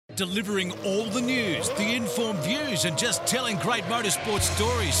delivering all the news, the informed views, and just telling great motorsport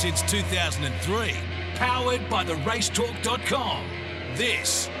stories since 2003. Powered by theracetalk.com.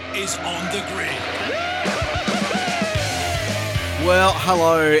 This is On the Grid. Well,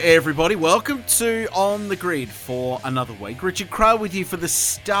 hello everybody. Welcome to On the Grid for another week. Richard Crowe with you for the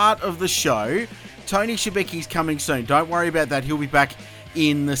start of the show. Tony Shebecki's coming soon. Don't worry about that. He'll be back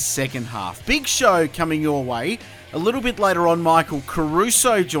in the second half. Big show coming your way. A little bit later on, Michael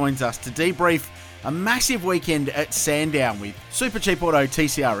Caruso joins us to debrief a massive weekend at Sandown with Super Cheap Auto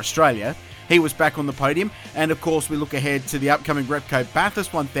TCR Australia. He was back on the podium. And of course, we look ahead to the upcoming Repco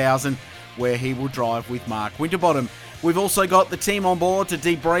Bathurst 1000 where he will drive with Mark Winterbottom. We've also got the team on board to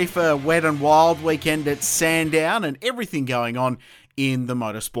debrief a wet and wild weekend at Sandown and everything going on in the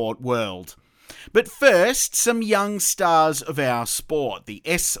motorsport world. But first, some young stars of our sport. The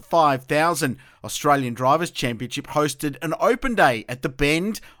S5000 Australian Drivers' Championship hosted an open day at the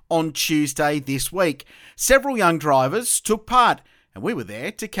Bend on Tuesday this week. Several young drivers took part, and we were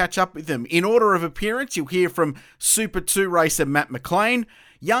there to catch up with them. In order of appearance, you'll hear from Super 2 racer Matt McLean,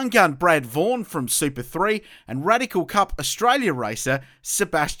 Young Gun Brad Vaughan from Super 3, and Radical Cup Australia racer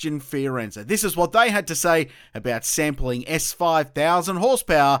Sebastian Fiorenza. This is what they had to say about sampling S5000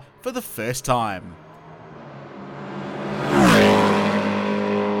 horsepower for the first time.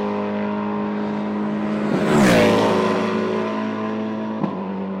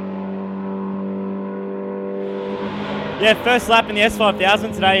 Yeah, first lap in the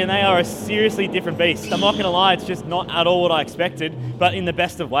S5000 today, and they are a seriously different beast. I'm not going to lie, it's just not at all what I expected, but in the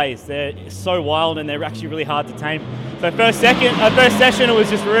best of ways. They're so wild and they're actually really hard to tame. So first session, it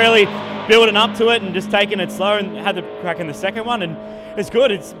was just really building up to it and just taking it slow, and had the crack in the second one. And it's good.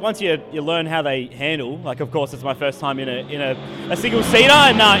 It's once you learn how they handle. Like, of course, it's my first time in a single seater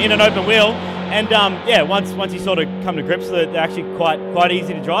and in an open wheel. And once you sort of come to grips with it, they're actually quite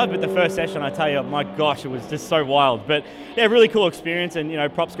easy to drive. But the first session, I tell you, my gosh, it was just so wild. But yeah, really cool experience. And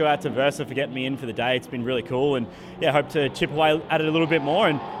props go out to Versa for getting me in for the day. It's been really cool. And yeah, hope to chip away at it a little bit more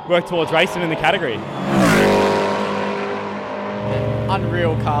and work towards racing in the category.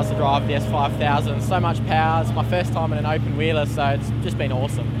 Unreal cars to drive, the S5000. So much power. It's my first time in an open wheeler, so it's just been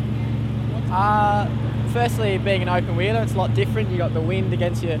awesome. Firstly, being an open wheeler, it's a lot different. You got the wind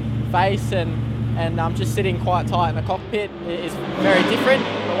against your face, and just sitting quite tight in the cockpit is very different.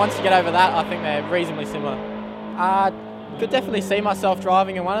 But once you get over that, I think they're reasonably similar. Could definitely see myself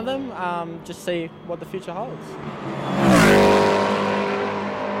driving in one of them. Just see what the future holds.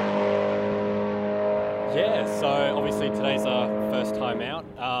 Yeah, so obviously today's our first time out.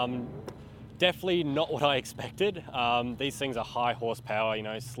 Definitely not what I expected. These things are high horsepower,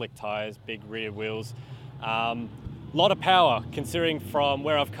 slick tyres, big rear wheels. Lot of power considering from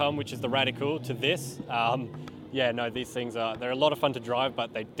where I've come, which is the Radical, to this. These things they're a lot of fun to drive,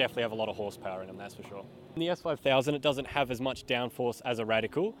 but they definitely have a lot of horsepower in them, that's for sure. In the S5000, it doesn't have as much downforce as a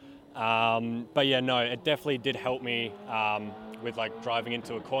Radical. It definitely did help me with like driving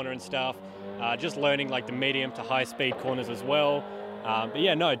into a corner and stuff. Just learning like the medium to high speed corners as well.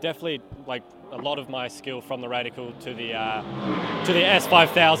 Definitely like a lot of my skill from the Radical to the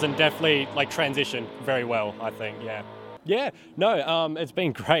S5000 definitely like transitioned very well, I think. It's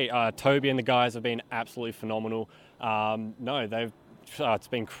been great. Toby and the guys have been absolutely phenomenal. It's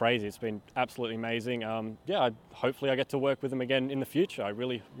been crazy. It's been absolutely amazing. Hopefully I get to work with them again in the future. I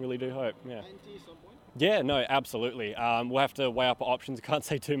really, really do hope. Yeah. Yeah, no, absolutely. We'll have to weigh up our options. Can't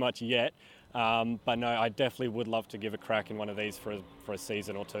say too much yet. I definitely would love to give a crack in one of these for a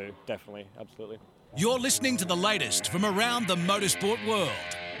season or two. Definitely, absolutely. You're listening to the latest from around the motorsport world.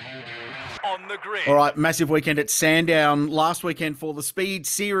 On the Grid. All right, massive weekend at Sandown last weekend for the Speed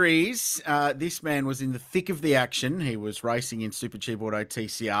Series. This man was in the thick of the action. He was racing in Super Cheap Auto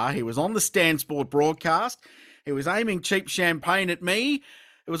TCR. He was on the Stan Sport broadcast. He was aiming cheap champagne at me.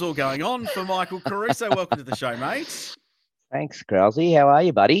 It was all going on for Michael Caruso. Welcome to the show, mate. Thanks, Krause. How are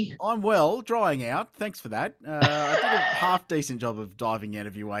you, buddy? I'm well, drying out. Thanks for that. I did a half-decent job of diving out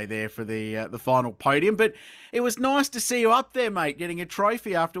of your way there for the final podium, but it was nice to see you up there, mate, getting a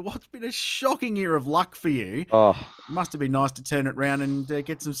trophy after what's been a shocking year of luck for you. Oh, it must have been nice to turn it around and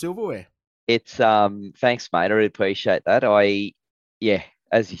get some silverware. It's thanks, mate. I really appreciate that.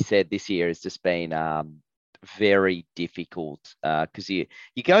 As you said, this year has just been very difficult because you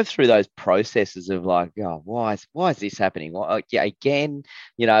go through those processes of like, oh, why is this happening? Again,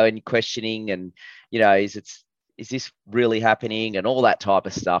 and questioning, and is this really happening, and all that type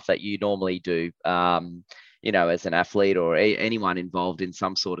of stuff that you normally do, as an athlete or anyone involved in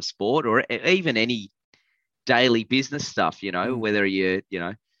some sort of sport, or even any daily business stuff, whether you're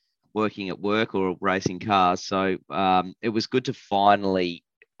working at work or racing cars. So it was good to finally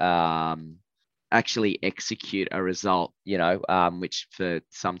actually execute a result, which for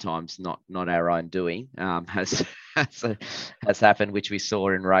sometimes not our own doing, has happened, which we saw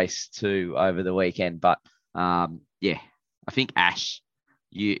in race 2 over the weekend. But I think Ash,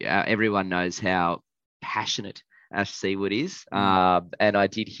 everyone knows how passionate Ash Seawood is. And I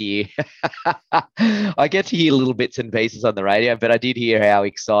did hear, I get to hear little bits and pieces on the radio, but I did hear how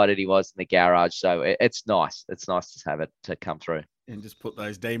excited he was in the garage. So it's nice. It's nice to have it to come through. And just put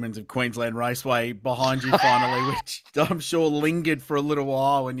those demons of Queensland Raceway behind you finally, which I'm sure lingered for a little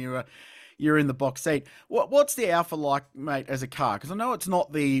while when you're in the box seat. What's the Alpha like, mate, as a car? Because I know it's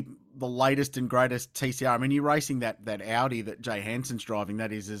not the latest and greatest TCR. I mean, you're racing that Audi that Jay Hansen's driving.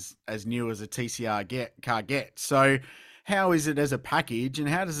 That is as new as a TCR car gets. So how is it as a package, and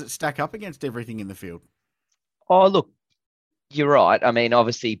how does it stack up against everything in the field? Oh, look, you're right. I mean,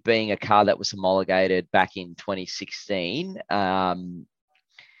 obviously, being a car that was homologated back in 2016,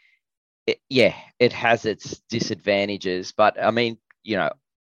 it has its disadvantages. But I mean,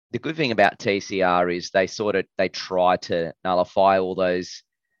 the good thing about TCR is they try to nullify all those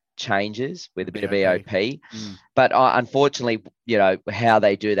changes with a bit of EOP. But unfortunately, how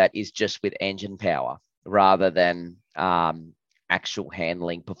they do that is just with engine power rather than actual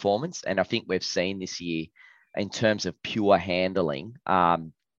handling performance. And I think we've seen this year, in terms of pure handling,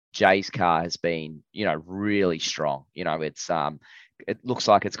 Jay's car has been, really strong. It looks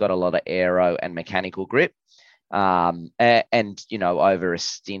like it's got a lot of aero and mechanical grip. And over a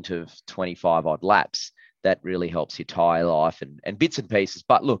stint of 25 odd laps, that really helps your tyre life and bits and pieces.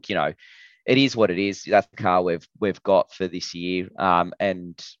 But look, it is what it is. That's the car we've got for this year.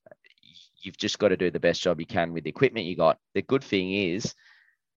 And you've just got to do the best job you can with the equipment you got. The good thing is,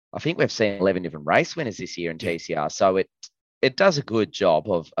 I think we've seen 11 different race winners this year in TCR. So it does a good job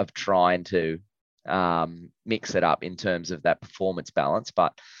of trying to mix it up in terms of that performance balance.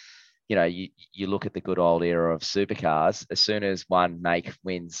 But, you look at the good old era of supercars, as soon as one make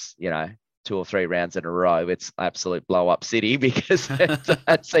wins, 2 or 3 rounds in a row, it's absolute blow up city because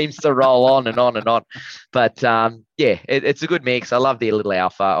it seems to roll on and on and on. But it's a good mix. I love the little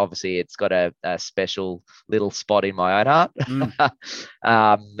Alpha. Obviously, it's got a special little spot in my own heart.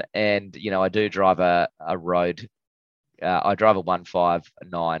 And I do drive a road. I drive a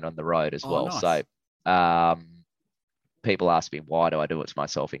 159 on the road as well. Nice. So people ask me, why do I do it to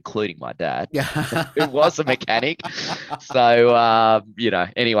myself, including my dad, who was a mechanic. So,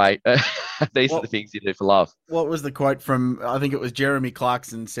 anyway, these are the things you do for love. What was the quote from, I think it was Jeremy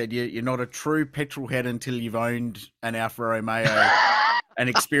Clarkson, said, you're not a true petrol head until you've owned an Alfa Romeo and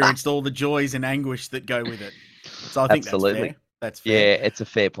experienced all the joys and anguish that go with it. So I think that's fair. Yeah, it's a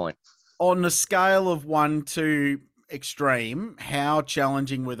fair point. On a scale of 1 to extreme, how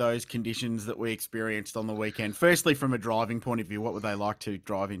challenging were those conditions that we experienced on the weekend? Firstly, from a driving point of view, what were they like to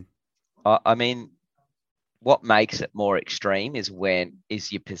drive in? I mean, what makes it more extreme is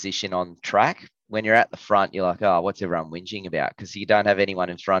your position on track. When you're at the front, you're like, oh, what's everyone whinging about? Because you don't have anyone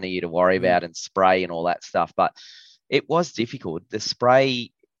in front of you to worry about and spray and all that stuff. But it was difficult. The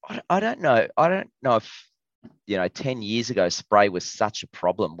spray, I don't know if 10 years ago spray was such a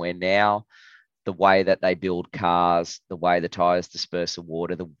problem, where now the way that they build cars, the way the tires disperse the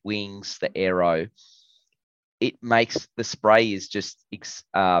water, the wings, the aero, it makes the spray is just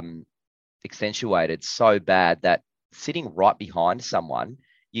accentuated so bad that sitting right behind someone,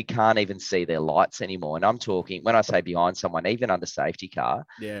 you can't even see their lights anymore. And I'm talking, when I say behind someone, even under safety car,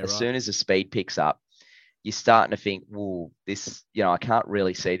 as soon as the speed picks up, you're starting to think, well, this, I can't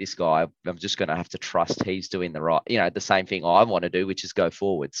really see this guy. I'm just going to have to trust he's doing the right, the same thing I want to do, which is go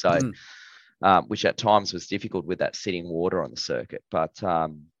forward. So, which at times was difficult with that sitting water on the circuit, but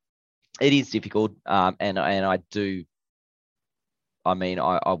it is difficult. And I do,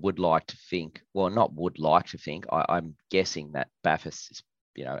 I would like to think, well, not would like to think, I'm guessing that Bathurst is,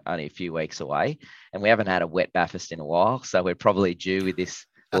 only a few weeks away, and we haven't had a wet Bathurst in a while. So we're probably due with this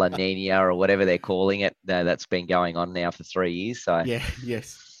La Nina or whatever they're calling it. That's been going on now for 3 years. So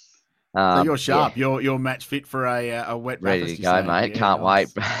yes. So you're sharp. Yeah. You're match fit for a wet Ready Bathurst. To go, mate. Can't wait.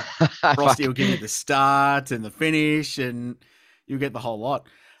 Frosty will give you the start and the finish, and you'll get the whole lot.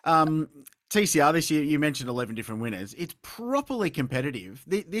 TCR this year, you mentioned 11 different winners. It's properly competitive.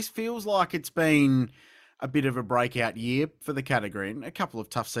 This feels like it's been a bit of a breakout year for the category, and a couple of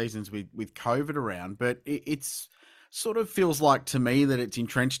tough seasons with COVID around, but it's sort of feels like to me that it's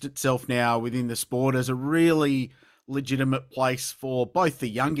entrenched itself now within the sport as a really legitimate place for both the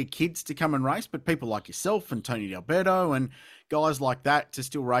younger kids to come and race, but people like yourself and Tony D'Alberto and guys like that to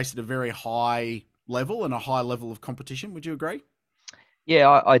still race at a very high level and a high level of competition. Would you agree?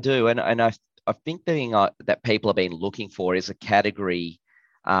 Yeah, I do. And I think the thing that people have been looking for is a category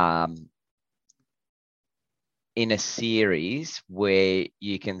in a series where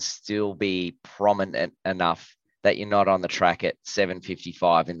you can still be prominent enough that you're not on the track at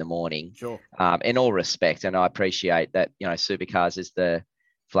 7:55 in the morning. Sure. In all respect, and I appreciate that, Supercars is the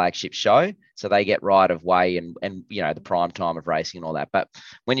flagship show, so they get right of way and the prime time of racing and all that. But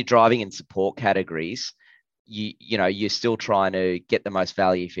when you're driving in support categories, you're still trying to get the most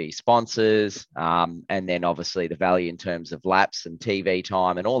value for your sponsors, and then obviously the value in terms of laps and TV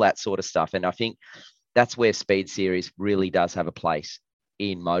time and all that sort of stuff. And I think that's where Speed Series really does have a place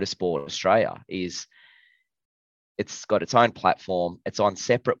in motorsport Australia. It's got its own platform. It's on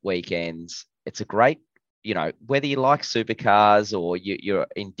separate weekends. It's a great, whether you like supercars or you're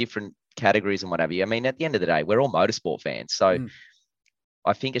in different categories and whatever. I mean, at the end of the day, we're all motorsport fans. So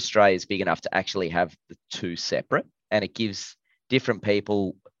I think Australia is big enough to actually have the two separate, and it gives different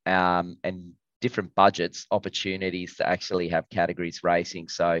people and different budgets opportunities to actually have categories racing.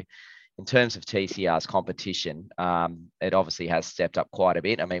 So in terms of TCR's competition, it obviously has stepped up quite a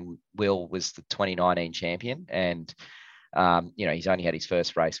bit. I mean, Will was the 2019 champion, and he's only had his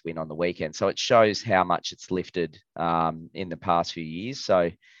first race win on the weekend. So it shows how much it's lifted in the past few years.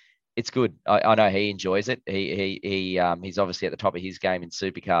 So it's good. I know he enjoys it. He's obviously at the top of his game in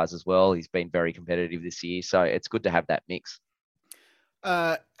supercars as well. He's been very competitive this year. So it's good to have that mix.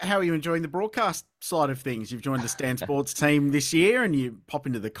 How are you enjoying the broadcast side of things? You've joined the Stan Sports team this year, and you pop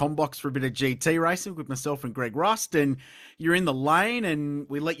into the Combox for a bit of GT racing with myself and Greg Rust, and you're in the lane, and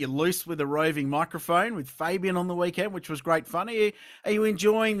we let you loose with a roving microphone with Fabian on the weekend, which was great fun. Are you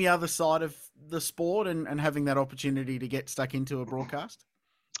enjoying the other side of the sport and having that opportunity to get stuck into a broadcast?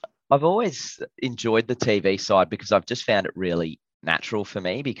 I've always enjoyed the TV side because I've just found it really natural for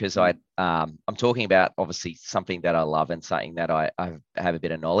me, because I'm talking about obviously something that I love and something that I have a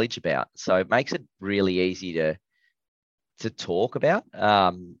bit of knowledge about. So it makes it really easy to talk about.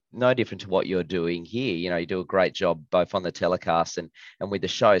 No different to what you're doing here. You do a great job both on the telecast and with the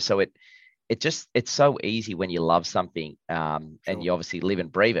show. So it's so easy when you love something and you obviously live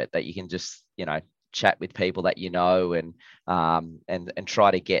and breathe it, that you can just, chat with people that and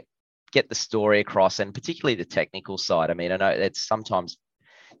try to get the story across, and particularly the technical side. I mean, I know it's sometimes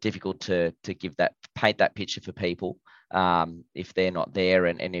difficult to paint that picture for people if they're not there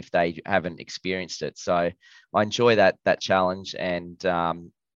and if they haven't experienced it. So I enjoy that challenge, and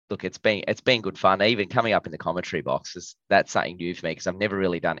look, it's been good fun. Even coming up in the commentary box, that's something new for me, because I've never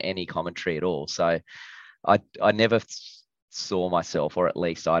really done any commentary at all. So I never saw myself, or at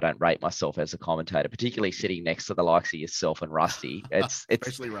least I don't rate myself as a commentator, particularly sitting next to the likes of yourself and Rusty. It's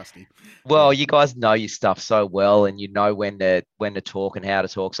especially Rusty. Well, you guys know your stuff so well, and you know when to talk and how to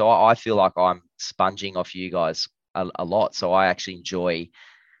talk. So I feel like I'm sponging off you guys a lot. So I actually enjoy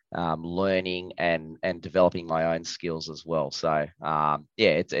learning and developing my own skills as well. So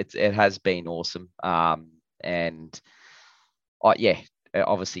it has been awesome.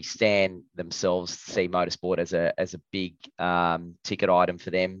 Obviously Stan themselves see motorsport as a big ticket item for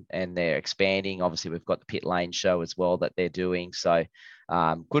them, and they're expanding. Obviously we've got the Pit Lane show as well that they're doing. So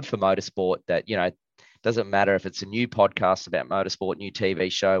good for motorsport that, doesn't matter if it's a new podcast about motorsport, new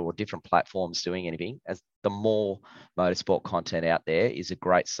TV show, or different platforms doing anything. As the more motorsport content out there is a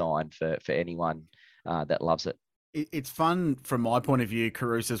great sign for anyone that loves it. It's fun from my point of view,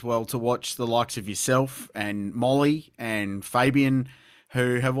 Caruso, as well, to watch the likes of yourself and Molly and Fabian,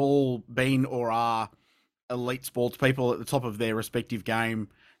 who have all been or are elite sports people at the top of their respective game,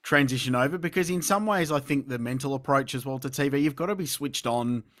 transition over. Because in some ways, I think the mental approach as well to TV, you've got to be switched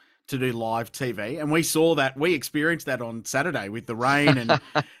on to do live TV. And we experienced that on Saturday with the rain and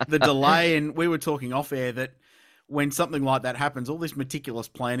the delay. And we were talking off air that when something like that happens, all this meticulous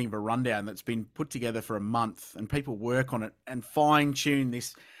planning of a rundown that's been put together for a month, and people work on it and fine tune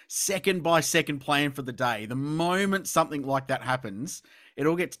this second by second plan for the day. The moment something like that happens, it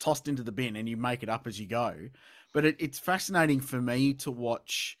all gets tossed into the bin and you make it up as you go. But it's fascinating for me to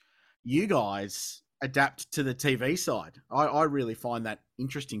watch you guys adapt to the TV side. I really find that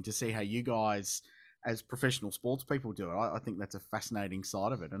interesting to see how you guys as professional sports people do it. I think that's a fascinating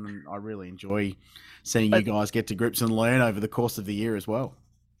side of it. And I really enjoy seeing you guys get to grips and learn over the course of the year as well.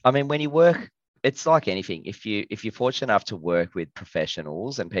 I mean, when you work, it's like anything. If you're fortunate enough to work with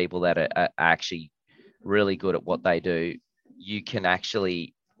professionals and people that are actually really good at what they do, you can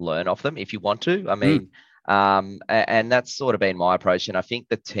actually learn off them if you want to. I mean, and that's sort of been my approach. And I think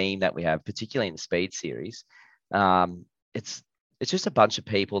the team that we have, particularly in the Speed Series, it's just a bunch of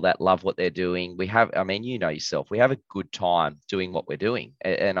people that love what they're doing. We have, I mean, yourself, we have a good time doing what we're doing.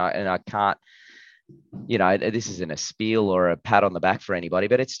 And I can't, this isn't a spiel or a pat on the back for anybody,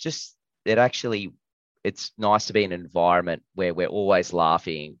 but it actually it's nice to be in an environment where we're always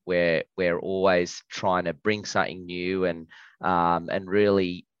laughing, where we're always trying to bring something new and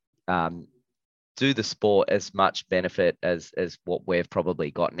really do the sport as much benefit as what we've probably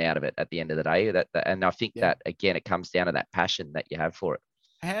gotten out of it at the end of the day. And I think that, again, it comes down to that passion that you have for it.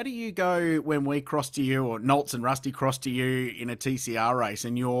 How do you go when we cross to you, or Nolts and Rusty cross to you in a TCR race,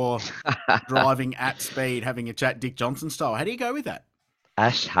 and you're driving at speed, having a chat Dick Johnson style? How do you go with that?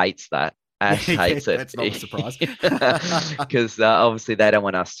 Ash hates that. Ash hates it. That's not a surprise. Because obviously they don't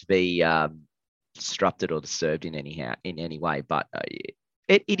want us to be disrupted or disturbed in any way. But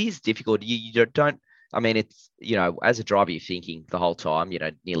it is difficult. You don't. I mean, it's, as a driver, you're thinking the whole time,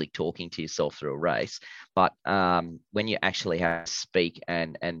 nearly talking to yourself through a race. But when you actually have to speak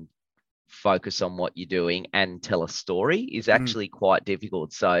and focus on what you're doing and tell a story is actually quite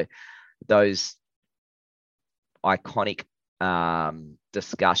difficult. So those iconic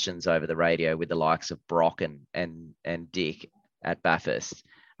discussions over the radio with the likes of Brock and Dick at Bathurst,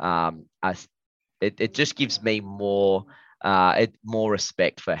 it just gives me more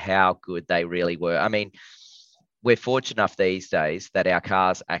respect for how good they really were. I mean, we're fortunate enough these days that our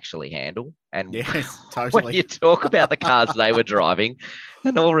cars actually handle. And yes, totally. When you talk about the cars they were driving,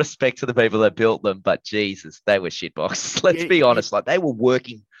 and all respect to the people that built them, but Jesus, they were shitboxes. Let's be honest. Like, they were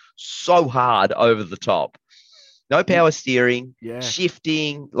working so hard over the top. No power steering,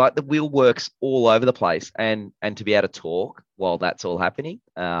 shifting, like the wheel works all over the place. And to be able to talk while that's all happening,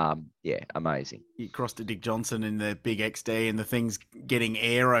 amazing. You crossed to Dick Johnson in the big XD and the thing's getting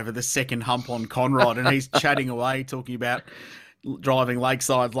air over the second hump on Conrod, and he's chatting away, talking about driving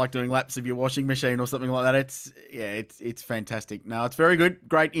lakeside like doing laps of your washing machine or something like that. It's fantastic. No, it's very good.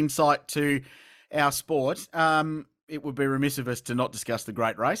 Great insight to our sport. It would be remiss of us to not discuss the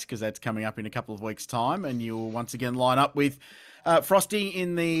great race, because that's coming up in a couple of weeks' time, and you'll once again line up with Frosty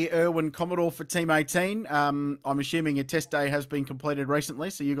in the Irwin Commodore for Team 18. I'm assuming a test day has been completed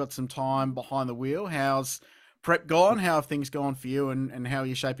recently, so you got some time behind the wheel. How's prep gone? How have things gone for you, and how are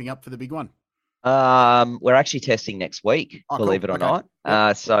you shaping up for the big one? We're actually testing next week, believe cool. it or not.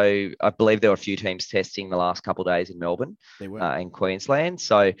 Yep. So I believe there were a few teams testing the last couple of days in Melbourne, in Queensland.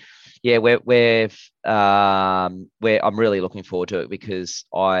 So yeah, I'm really looking forward to it, because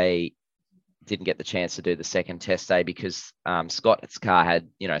I didn't get the chance to do the second test day because Scott's car had,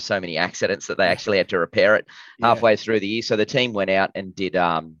 so many accidents that they actually had to repair it halfway through the year. So the team went out and did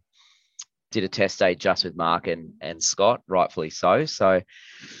a test day just with Mark and Scott, rightfully so. So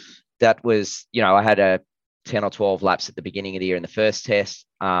that was, I had a 10 or 12 laps at the beginning of the year in the first test.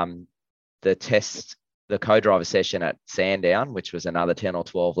 The co-driver session at Sandown, which was another 10 or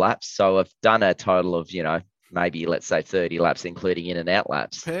 12 laps. So I've done a total of, maybe let's say 30 laps, including in and out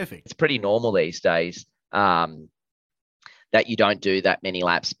laps. Perfect. It's pretty normal these days that you don't do that many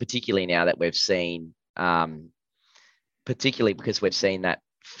laps, particularly now that we've seen, particularly because we've seen that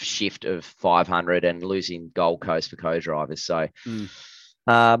shift of 500 and losing Gold Coast for co-drivers. So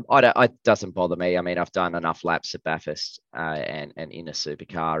it doesn't bother me. I mean, I've done enough laps at Bathurst and in a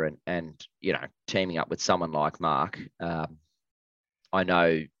supercar and teaming up with someone like Mark. I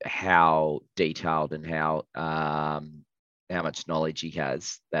know how detailed and how much knowledge he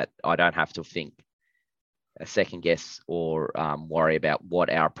has, that I don't have to think a second guess or worry about what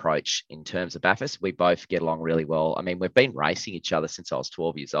our approach in terms of Bathurst. We both get along really well. I mean, we've been racing each other since I was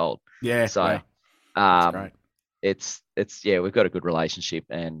 12 years old. Yeah. So that's great. It's we've got a good relationship,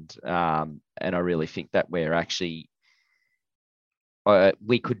 and I really think that we're actually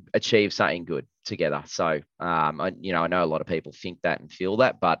we could achieve something good together. So I know a lot of people think that and feel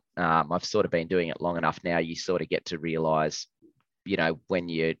that, but I've sort of been doing it long enough now. You sort of get to realize, when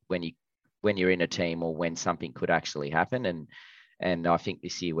you're in a team or when something could actually happen, and I think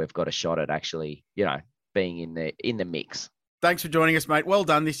this year we've got a shot at actually being in the mix. Thanks for joining us, mate. Well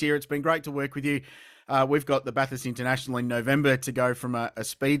done this year. It's been great to work with you. We've got the Bathurst International in November to go from a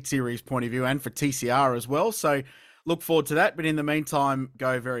speed series point of view, and for TCR as well. So look forward to that. But in the meantime,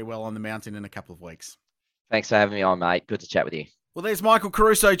 go very well on the mountain in a couple of weeks. Thanks for having me on, mate. Good to chat with you. Well, there's Michael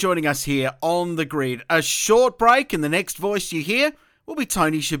Caruso joining us here on the grid. A short break, and the next voice you hear will be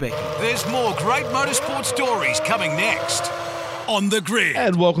Tony Shebeki. There's more great motorsport stories coming next on the grid.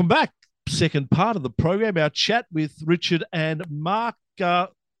 And welcome back. Second part of the program, our chat with Richard and Mark.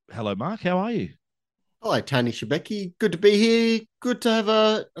 Hello, Mark. How are you? Hello, Tony Shebeki. Good to be here. Good to have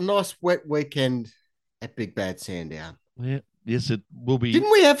a nice wet weekend at Big Bad Sandown. Yeah, yes, it will be.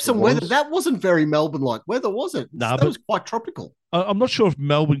 Didn't we have some weather? That wasn't very Melbourne-like weather, was it? No, that was quite tropical. I'm not sure if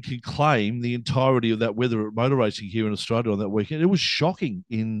Melbourne can claim the entirety of that weather at motor racing here in Australia on that weekend. It was shocking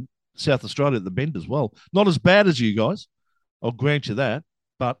in South Australia at the Bend as well. Not as bad as you guys, I'll grant you that,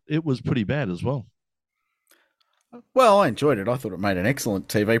 but it was pretty bad as well. Well, I enjoyed it. I thought it made an excellent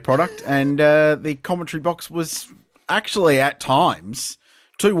TV product, and the commentary box was actually at times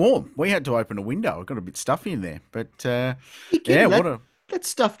too warm. We had to open a window. It got a bit stuffy in there, but that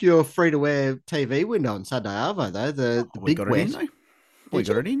stuffed your free-to-air TV window on Sunday Arvo though. The we big got wet. it in though. We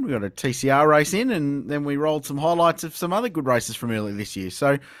got it in. We got a TCR race in, and then we rolled some highlights of some other good races from earlier this year.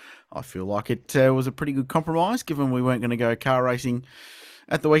 So I feel like it was a pretty good compromise, given we weren't going to go car racing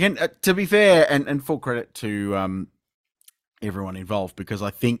at the weekend. To be fair, and full credit to everyone involved, because I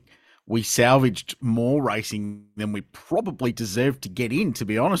think we salvaged more racing than we probably deserved to get in, to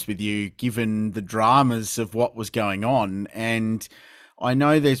be honest with you, given the dramas of what was going on. And I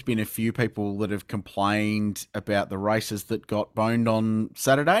know there's been a few people that have complained about the races that got boned on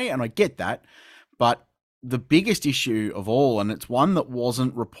Saturday, and I get that. But the biggest issue of all, and it's one that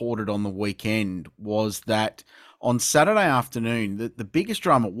wasn't reported on the weekend, was that on Saturday afternoon, the biggest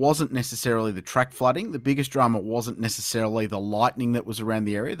drama wasn't necessarily the track flooding. The biggest drama wasn't necessarily the lightning that was around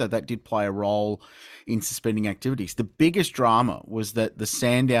the area, though that did play a role in suspending activities. The biggest drama was that the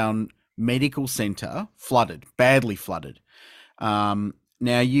Sandown Medical Centre flooded, badly flooded.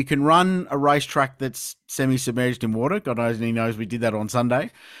 Now, you can run a racetrack that's semi-submerged in water. God only knows we did that on Sunday.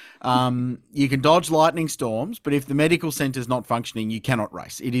 You can dodge lightning storms, but if the medical centre's not functioning, you cannot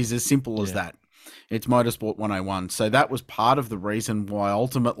race. It is as simple as that. It's Motorsport 101. So that was part of the reason why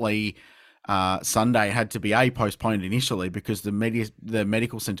ultimately Sunday had to be postponed initially, because the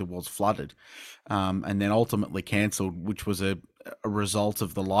medical centre was flooded and then ultimately cancelled, which was a result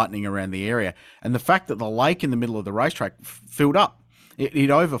of the lightning around the area. And the fact that the lake in the middle of the racetrack filled up.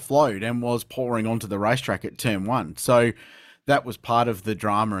 It overflowed and was pouring onto the racetrack at turn one. So that was part of the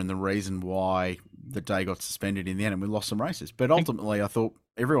drama and the reason why the day got suspended in the end, and we lost some races. But ultimately, I thought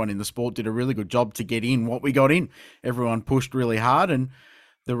everyone in the sport did a really good job to get in what we got in. Everyone pushed really hard, and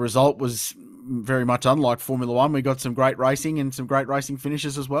the result was very much unlike Formula One. We got some great racing and some great racing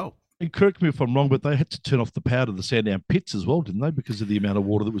finishes as well. And correct me if I'm wrong, but they had to turn off the power to the Sandown pits as well, didn't they? Because of the amount of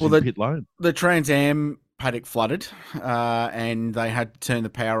water that was in pit lane. The Trans Am paddock flooded, and they had to turn the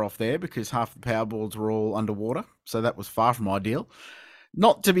power off there because half the power boards were all underwater. So that was far from ideal.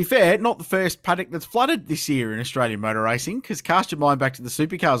 Not, to be fair, not the first paddock that's flooded this year in Australian motor racing, because cast your mind back to the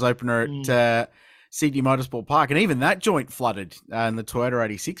Supercars opener at Sydney Motorsport Park, and even that joint flooded, and the Toyota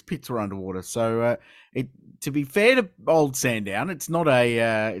 86 pits were underwater. So to be fair to old Sandown, it's not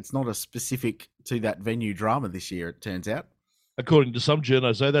a specific to that venue drama this year, it turns out. According to some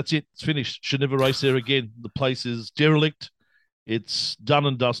journos, though, that's it. It's finished. Should never race there again. The place is derelict. It's done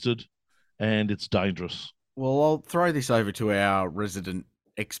and dusted, and it's dangerous. Well, I'll throw this over to our resident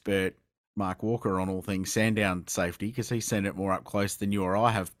expert, Mark Walker, on all things Sandown safety, because he's seen it more up close than you or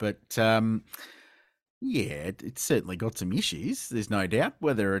I have. But it's certainly got some issues. There's no doubt.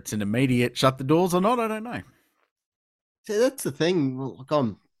 Whether it's an immediate shut the doors or not, I don't know. So that's the thing. Look,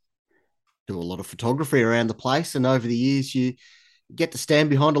 I'm do a lot of photography around the place, and over the years you get to stand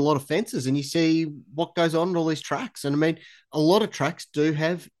behind a lot of fences and you see what goes on in all these tracks. And I mean, a lot of tracks do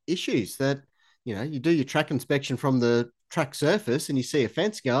have issues that, you do your track inspection from the track surface and you see a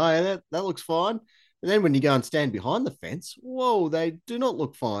fence go, oh, that looks fine. And then when you go and stand behind the fence, whoa, they do not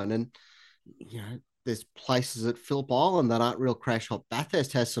look fine. And, there's places at Phillip Island that aren't real crash hot.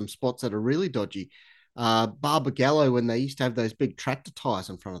 Bathurst has some spots that are really dodgy. Barbagallo, when they used to have those big tractor tires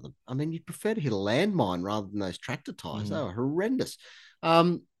in front of them. I mean, you'd prefer to hit a landmine rather than those tractor tires. They were horrendous.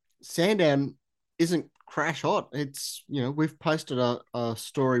 Sandown isn't crash hot. It's, we've posted a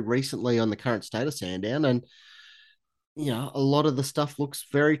story recently on the current state of Sandown, and, a lot of the stuff looks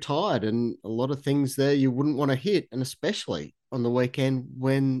very tired, and a lot of things there you wouldn't want to hit, and especially on the weekend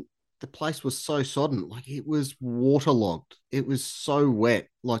when the place was so sodden, like it was waterlogged. It was so wet.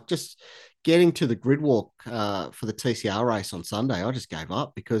 Like just getting to the grid walk for the TCR race on Sunday, I just gave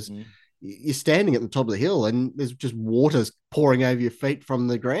up because you're standing at the top of the hill and there's just water pouring over your feet from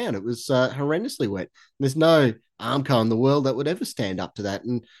the ground. It was horrendously wet. There's no Armco in the world that would ever stand up to that.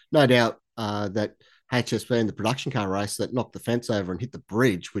 And no doubt that HSV in the production car race that knocked the fence over and hit the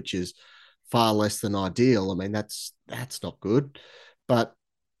bridge, which is far less than ideal. I mean, that's not good. But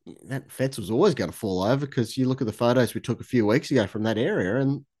that fence was always going to fall over because you look at the photos we took a few weeks ago from that area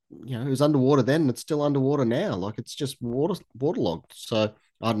and, it was underwater then and it's still underwater now. Like it's just waterlogged. So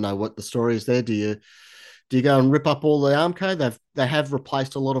I don't know what the story is there. Do you go and rip up all the Armco? They have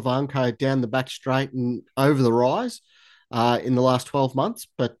replaced a lot of Armco down the back straight and over the rise in the last 12 months,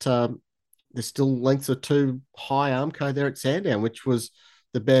 but there's still lengths of too high Armco there at Sandown, which was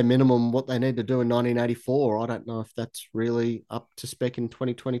the bare minimum what they need to do in 1984. I don't know if that's really up to spec in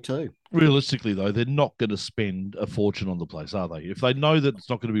 2022. Realistically, though, they're not going to spend a fortune on the place, are they? If they know that it's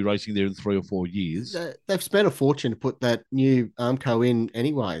not going to be racing there in 3 or 4 years. They've spent a fortune to put that new Armco in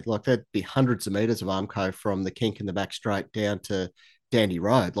anyway. Like, there'd be hundreds of meters of Armco from the kink in the back straight down to Dandy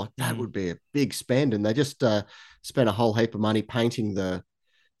Road. Like, that would be a big spend. And they just spent a whole heap of money painting the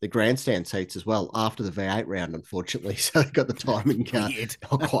grandstand seats as well after the V8 round, unfortunately. So they got the timing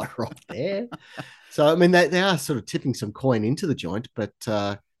not quite right there. So, I mean, they are sort of tipping some coin into the joint, but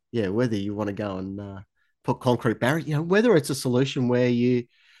whether you want to go and put concrete barriers, whether it's a solution where you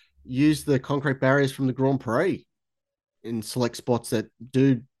use the concrete barriers from the Grand Prix in select spots that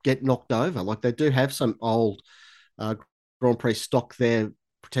do get knocked over. Like, they do have some old Grand Prix stock there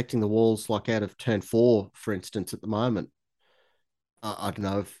protecting the walls, like out of turn 4, for instance, at the moment. I don't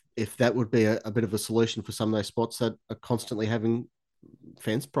know if that would be a bit of a solution for some of those spots that are constantly having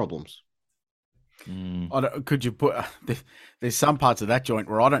fence problems. Could you put? There's some parts of that joint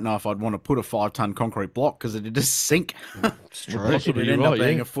where I don't know if I'd want to put a 5-ton concrete block because it'd just sink. It's true. It'd end up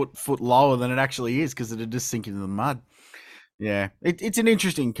being a foot lower than it actually is because it'd just sink into the mud. Yeah, it's an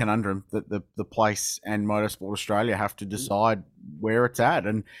interesting conundrum that the place and Motorsport Australia have to decide where it's at,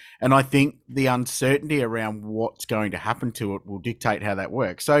 and I think the uncertainty around what's going to happen to it will dictate how that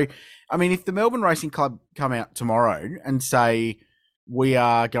works. So, I mean, if the Melbourne Racing Club come out tomorrow and say we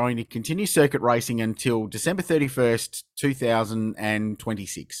are going to continue circuit racing until December 31st,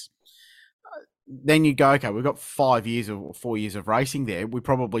 2026, then you go, okay, we've got 5 years or 4 years of racing there. We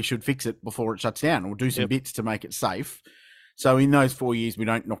probably should fix it before it shuts down, or do some bits to make it safe. So in those 4 years, we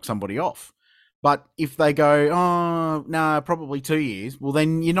don't knock somebody off. But if they go, oh, no, probably 2 years, well,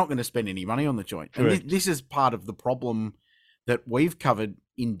 then you're not going to spend any money on the joint. And this is part of the problem that we've covered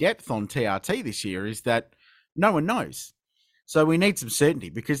in depth on TRT this year, is that no one knows. So we need some certainty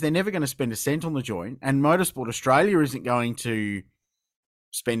because they're never going to spend a cent on the joint, and Motorsport Australia isn't going to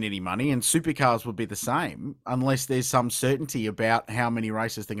spend any money, and Supercars would be the same unless there's some certainty about how many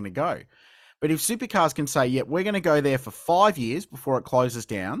races they're going to go. But if Supercars can say, yeah, we're going to go there for 5 years before it closes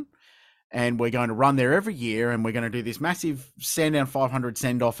down, and we're going to run there every year, and we're going to do this massive Sandown 500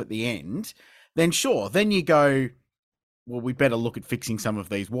 send-off at the end, then sure, then you go, well, we better look at fixing some of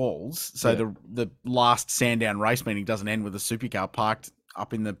these walls so the last Sandown race meeting doesn't end with a supercar parked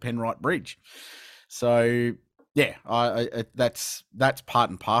up in the Penrite Bridge. So, yeah, that's part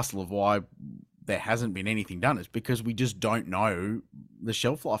and parcel of why there hasn't been anything done, is because we just don't know the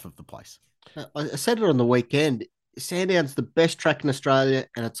shelf life of the place. I said it on the weekend. Sandown's the best track in Australia,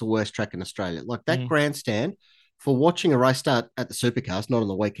 and it's the worst track in Australia. Like, that grandstand for watching a race start at the Supercars, not on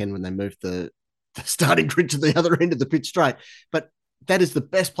the weekend when they moved the starting grid to the other end of the pit straight, but that is the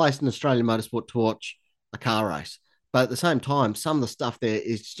best place in Australian motorsport to watch a car race. But at the same time, some of the stuff there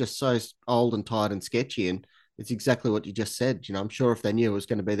is just so old and tired and sketchy, and it's exactly what you just said. I'm sure if they knew it was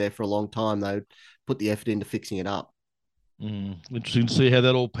going to be there for a long time, they'd put the effort into fixing it up. Interesting to see how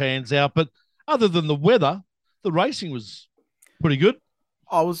that all pans out. But other than the weather, the racing was pretty good.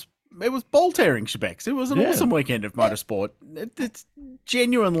 It was ball tearing, Shebex. It was an awesome weekend of motorsport. It's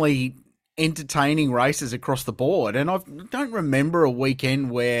genuinely entertaining races across the board. And I don't remember a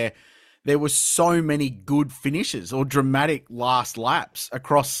weekend where there were so many good finishes or dramatic last laps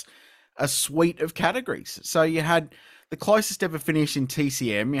across a suite of categories. So you had the closest ever finish in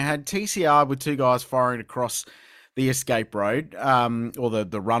TCM. You had TCR with two guys firing across the escape road, or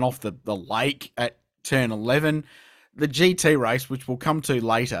the run off the lake at turn 11. The GT race, which we'll come to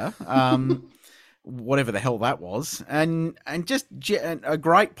later, whatever the hell that was, and just a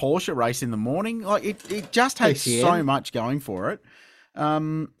great Porsche race in the morning. Like, it just had so much going for it.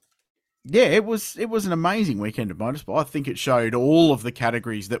 It was an amazing weekend of motorsport. I think it showed all of the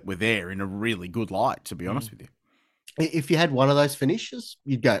categories that were there in a really good light, to be honest with you. If you had one of those finishes,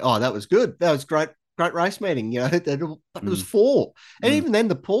 you'd go, oh, that was good. That was great race meeting, but it was 4. And even then,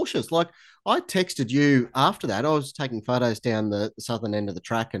 the Porsches, like, I texted you after that. I was taking photos down the southern end of the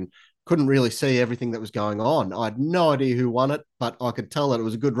track and couldn't really see everything that was going on. I had no idea who won it, but I could tell that it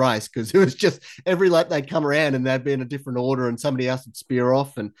was a good race because it was just every lap they'd come around and they'd be in a different order and somebody else would spear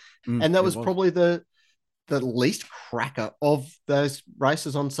off. And that was probably the least cracker of those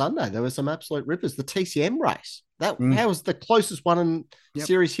races on Sunday. There were some absolute rippers. The TCM race, that was the closest one in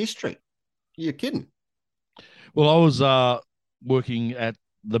series history. You're kidding. Well, I was working at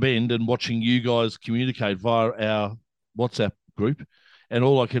the Bend and watching you guys communicate via our WhatsApp group, and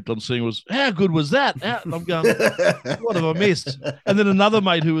all I kept on seeing was, how good was that? And I'm going, what have I missed? And then another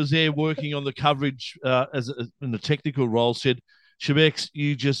mate who was there working on the coverage in the technical role said, Shebex,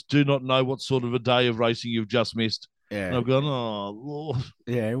 you just do not know what sort of a day of racing you've just missed. Yeah. And I've gone, oh, Lord.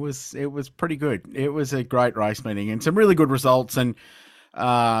 Yeah, it was pretty good. It was a great race meeting and some really good results and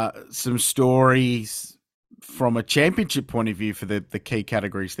some stories from a championship point of view for the key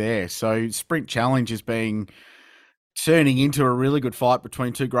categories there. So Sprint Challenge is turning into a really good fight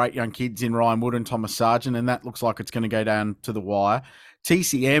between two great young kids in Ryan Wood and Thomas Sargent, and that looks like it's going to go down to the wire.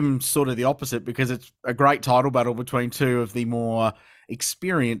 TCM sort of the opposite because it's a great title battle between two of the more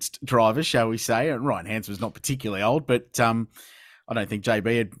experienced drivers, shall we say. And Ryan Hansford's not particularly old, but I don't think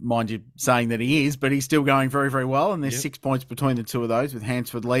JB would mind you saying that he is, but he's still going very, very well. And there's 6 points between the two of those, with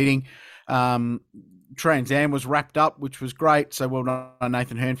Hansford leading. Trans Am was wrapped up, which was great. So well done,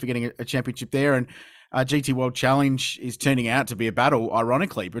 Nathan Hearn, for getting a championship there. And GT World Challenge is turning out to be a battle,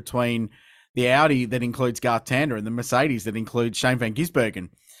 ironically, between the Audi that includes Garth Tander and the Mercedes that includes Shane van Gisbergen.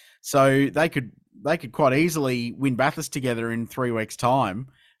 So they could quite easily win Bathurst together in 3 weeks' time.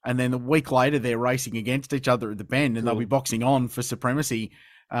 And then a week later, they're racing against each other at the Bend, and they'll be boxing on for supremacy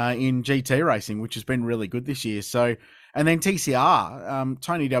in GT racing, which has been really good this year. So, and then TCR,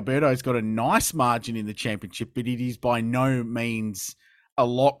 Tony D'Alberto's got a nice margin in the championship, but it is by no means a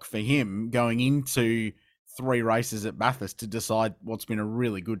lock for him going into 3 races at Bathurst to decide what's been a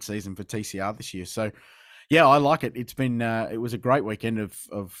really good season for TCR this year. So, yeah, I like it. It's been it was a great weekend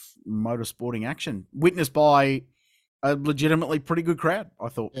of motorsporting action, witnessed by a legitimately pretty good crowd, I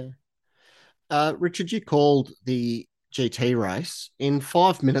thought. Yeah. Richard, you called the GT race in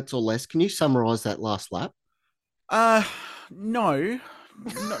 5 minutes or less. Can you summarise that last lap? No,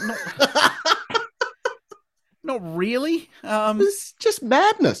 not really. It was just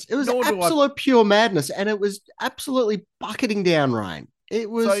madness. It was absolute pure madness, and it was absolutely bucketing down rain. It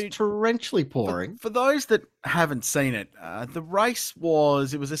was torrentially pouring. For those that haven't seen it, the race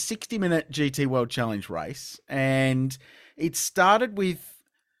was a 60-minute GT World Challenge race, and it started with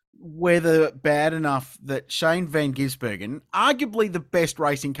weather bad enough that Shane van Gisbergen, arguably the best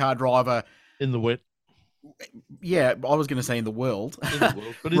racing car driver in the wet. Yeah, I was going to say in the world. In the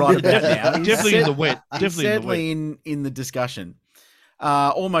world, but right about now. Definitely in the wet. Definitely in the discussion.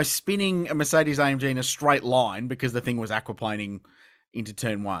 Almost spinning a Mercedes AMG in a straight line because the thing was aquaplaning into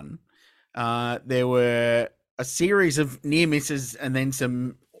turn 1. There were a series of near misses and then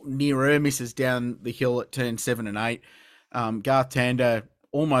some nearer misses down the hill at turn 7 and 8. Garth Tander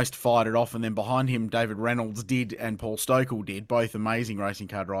almost fired it off, and then behind him David Reynolds did and Paul Stokel did, both amazing racing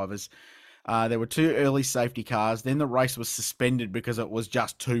car drivers. There were 2 early safety cars. Then the race was suspended because it was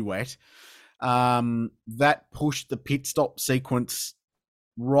just too wet. That pushed the pit stop sequence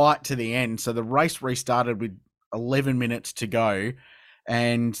right to the end. So the race restarted with 11 minutes to go,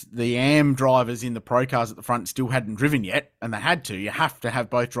 and the AM drivers in the pro cars at the front still hadn't driven yet, and they had to. You have to have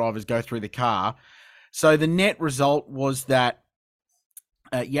both drivers go through the car. So the net result was that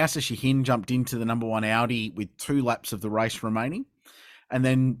Yasser Shahin jumped into the number 1 Audi with 2 laps of the race remaining. And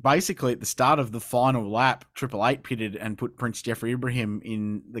then basically at the start of the final lap, Triple Eight pitted and put Prince Jeffrey Ibrahim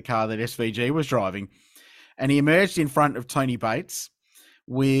in the car that SVG was driving. And he emerged in front of Tony Bates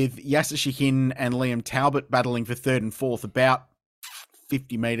with Yasser Shahin and Liam Talbot battling for 3rd and 4th, about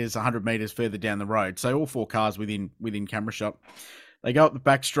 50 metres, 100 metres further down the road. So all 4 cars within camera shot. They go up the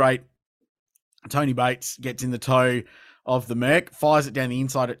back straight. Tony Bates gets in the toe of the Merc, fires it down the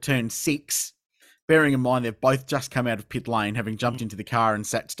inside at turn 6. Bearing in mind they've both just come out of pit lane, having jumped into the car and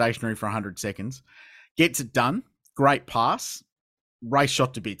sat stationary for 100 seconds. Gets it done. Great pass. Race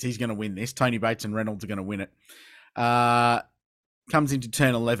shot to bits. He's going to win this. Tony Bates and Reynolds are going to win it. Comes into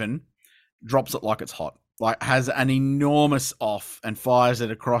turn 11. Drops it like it's hot. Like, has an enormous off and fires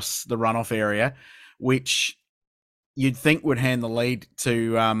it across the runoff area, which you'd think would hand the lead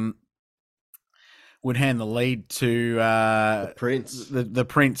to... the Prince. The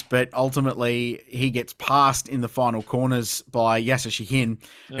Prince, but ultimately he gets passed in the final corners by Yasser Shahin,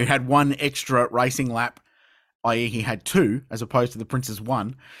 who had 1 extra racing lap, i.e. he had 2 as opposed to the Prince's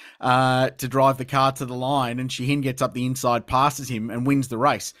 1, to drive the car to the line, and Shahin gets up the inside, passes him, and wins the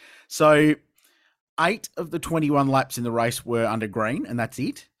race. So 8 of the 21 laps in the race were under green, and that's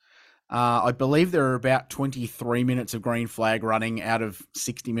it. I believe there are about 23 minutes of green flag running out of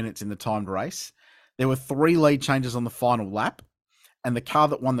 60 minutes in the timed race. There were 3 lead changes on the final lap, and the car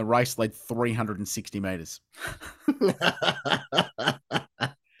that won the race led 360 metres. It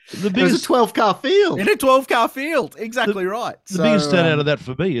was a 12-car field. In a 12-car field. Exactly right. The biggest stat out of that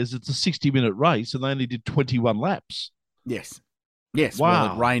for me is it's a 60-minute race, and they only did 21 laps. Yes. Yes. Wow.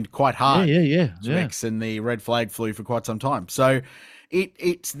 Well, it rained quite hard. Yeah. And the red flag flew for quite some time. So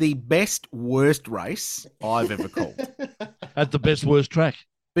it's the best, worst race I've ever called. At the best, worst track.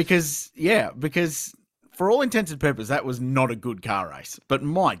 Because for all intents and purposes, that was not a good car race. But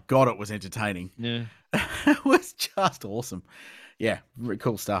my God, it was entertaining. Yeah. It was just awesome. Yeah, really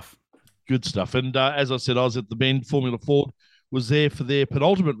cool stuff. Good stuff. And as I said, I was at the Bend. Formula Ford was there for their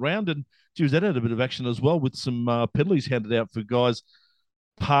penultimate round, and geez, that had a bit of action as well with some penalties handed out for guys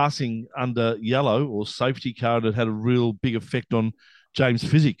passing under yellow or safety car, and it had a real big effect on James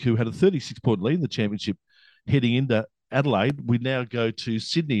Physick, who had a 36-point lead in the championship heading into Adelaide. We now go to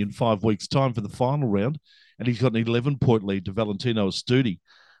Sydney in 5 weeks' time for the final round, and he's got an 11-point lead to Valentino Astudi.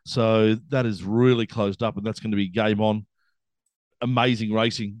 So that is really closed up, and that's going to be game on. Amazing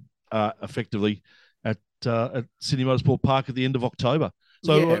racing, effectively, at Sydney Motorsport Park at the end of October.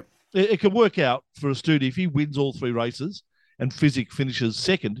 So it could work out for Astudi if he wins all 3 races and Physick finishes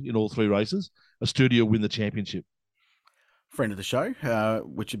second in all 3 races. Astudi will win the championship. Friend of the show,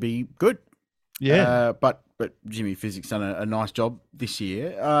 which would be good. Yeah, but Jimmy Physick's done a nice job this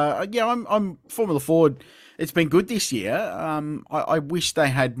year. I'm Formula Ford. It's been good this year. I wish they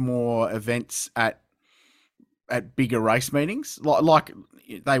had more events at bigger race meetings. Like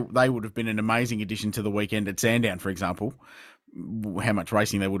they would have been an amazing addition to the weekend at Sandown, for example. How much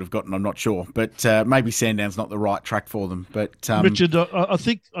racing they would have gotten, I'm not sure. But maybe Sandown's not the right track for them. But Richard, I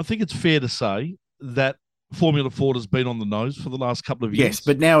think it's fair to say that Formula Ford has been on the nose for the last couple of years. Yes,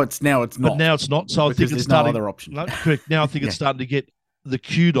 but now it's not. But now it's not. So I think it's starting. No other option. No, correct. Now I think it's starting to get the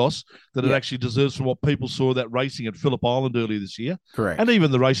kudos that it actually deserves from what people saw that racing at Phillip Island earlier this year. Correct. And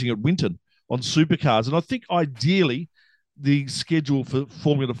even the racing at Winton on supercars. And I think ideally the schedule for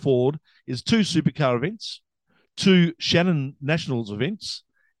Formula Ford is 2 supercar events, 2 Shannon Nationals events,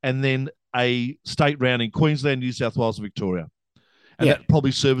 and then a state round in Queensland, New South Wales, and Victoria. And that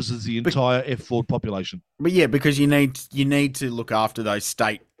probably services the entire F Ford population. But yeah, because you need to look after those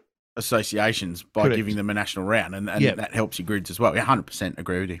state associations by giving them a national round, and that helps your grids as well. 100%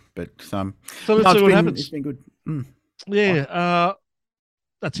 agree with you. But so let's see what happens. It's been good. Yeah,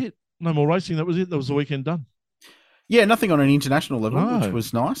 that's it. No more racing. That was it. That was the weekend done. Yeah, nothing on an international level, which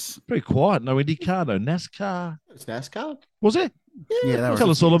was nice. Very quiet. No IndyCar, no NASCAR. It's NASCAR. Was it? Yeah,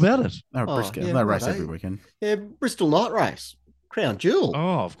 tell us all about it. They were Briscoe. They race every weekend. Yeah, Bristol Night Race. Crown Jewel.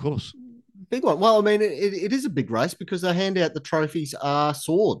 Oh, of course. Big one. Well, I mean, it is a big race because they hand out the trophies are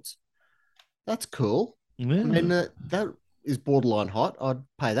swords. That's cool. Yeah. I mean, that is borderline hot. I'd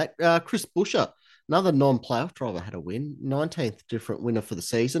pay that. Chris Buescher, another non-playoff driver, had a win. 19th different winner for the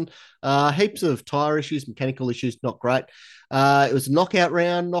season. Heaps of tyre issues, mechanical issues, not great. It was a knockout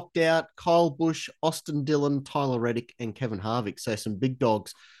round, knocked out Kyle Busch, Austin Dillon, Tyler Reddick, and Kevin Harvick. So some big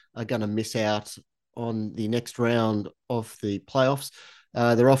dogs are going to miss out on the next round of the playoffs.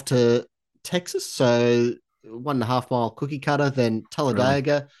 They're off to Texas, so 1.5 mile cookie cutter, then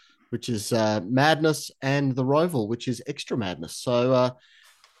Talladega, which is madness, and the Roval, which is extra madness. So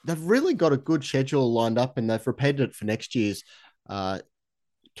they've really got a good schedule lined up, and they've repeated it for next year's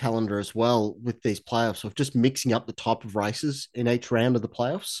calendar as well with these playoffs of just mixing up the type of races in each round of the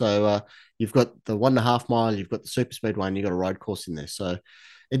playoffs. So you've got the 1.5 mile, you've got the super speedway, and you've got a road course in there. So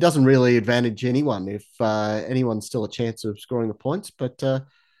it doesn't really advantage anyone if anyone's still a chance of scoring the points. But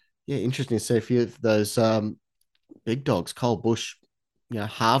yeah, interesting to see a few of those big dogs. Kyle Busch,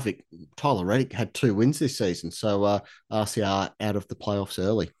 Harvick, Tyler Reddick had 2 wins this season. So RCR out of the playoffs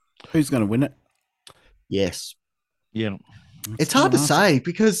early. Who's going to win it? Yes. Yeah. It's hard to say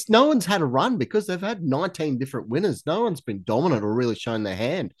because no one's had a run because they've had 19 different winners. No one's been dominant or really shown their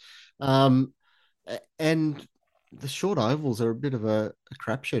hand. And the short ovals are a bit of a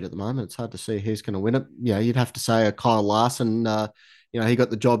crapshoot at the moment. It's hard to see who's going to win it. You'd have to say a Kyle Larson. He got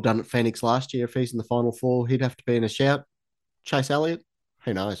the job done at Phoenix last year. If he's in the Final Four, he'd have to be in a shout. Chase Elliott,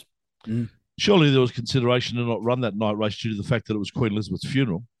 who knows? Surely there was consideration to not run that night race due to the fact that it was Queen Elizabeth's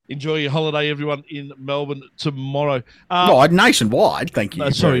funeral. Enjoy your holiday, everyone, in Melbourne tomorrow. Nationwide. Thank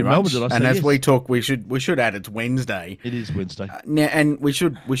you. Sorry, very much. Melbourne. Did I say and as yes? we talk, we should add it's Wednesday. It is Wednesday. Now, and we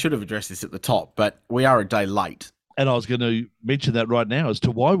should have addressed this at the top, but we are a day late. And I was going to mention that right now as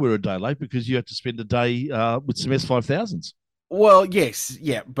to why we're a day late, because you had to spend a day with some S5000s. Well, yes,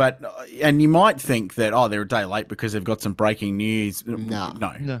 yeah, but and you might think that they're a day late because they've got some breaking news. No,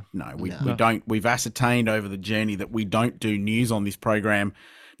 we don't. We've ascertained over the journey that we don't do news on this program,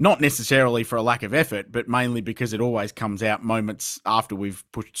 not necessarily for a lack of effort, but mainly because it always comes out moments after we've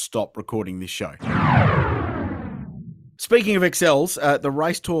pushed stop recording this show. Speaking of Excels, the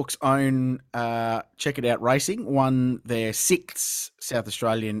Race Talk's own Check It Out Racing won their 6th South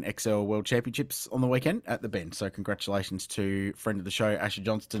Australian Excel World Championships on the weekend at the Bend. So congratulations to friend of the show, Asher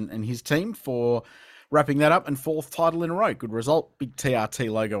Johnston, and his team for wrapping that up, and 4th title in a row. Good result. Big TRT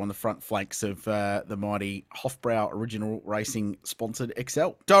logo on the front flanks of the mighty Hofbrau Original Racing sponsored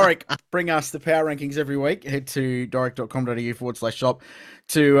Excel. Doric, bring us the power rankings every week. Head to doric.com.au/shop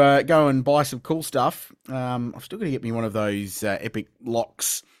to go and buy some cool stuff. I've still got to get me one of those epic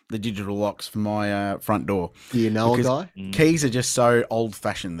locks, the digital locks for my front door. Do you know a guy? Keys are just so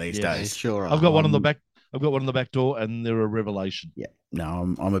old-fashioned these Yeah, days. sure. I've got one on the back. I've got one on the back door, and they're a revelation. Yeah,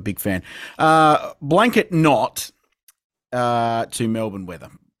 no, I'm a big fan. Blanket not to Melbourne weather.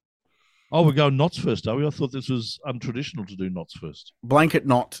 Oh, we're going knots first, are we? I thought this was untraditional to do knots first. Blanket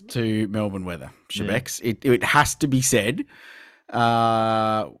not to Melbourne weather, Shebex. Yeah. It has to be said.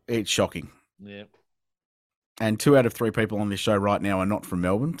 It's shocking. Yeah. And 2 out of 3 people on this show right now are not from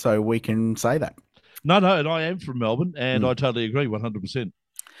Melbourne, so we can say that. No, and I am from Melbourne, and I totally agree, 100%.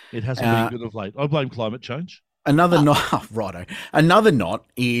 It hasn't been good of late. I blame climate change. Another knot, righto. Another knot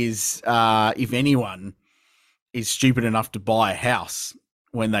is if anyone is stupid enough to buy a house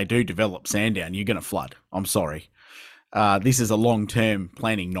when they do develop Sandown, you're going to flood. I'm sorry. This is a long-term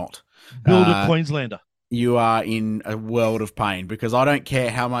planning knot. Build a Queenslander. You are in a world of pain because I don't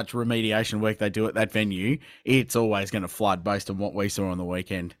care how much remediation work they do at that venue. It's always going to flood based on what we saw on the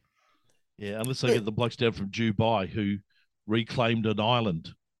weekend. Yeah, unless they get the blokes down from Dubai who reclaimed an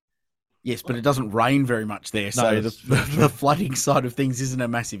island. Yes, but it doesn't rain very much there, so the flooding side of things isn't a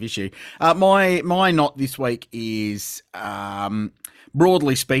massive issue. My knot this week is,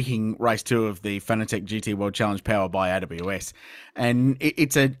 broadly speaking, race 2 of the Fanatec GT World Challenge powered by AWS, and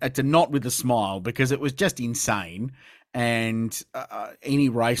it's a knot with a smile because it was just insane. And any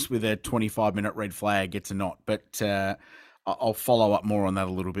race with a 25-minute red flag gets a knot, but I'll follow up more on that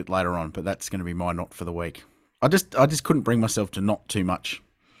a little bit later on. But that's going to be my knot for the week. I just couldn't bring myself to knot too much.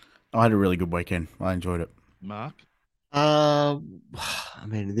 I had a really good weekend. I enjoyed it. Mark? I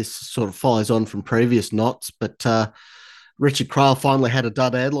mean, this sort of follows on from previous knots, but Richard Craill finally had a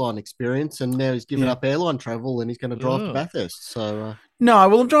dud airline experience, and now he's given up airline travel, and he's going to drive to Bathurst. So no,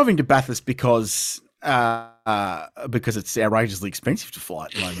 well, I'm driving to Bathurst because it's outrageously expensive to fly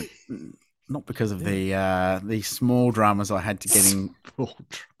at the moment, not because of the small dramas I had to getting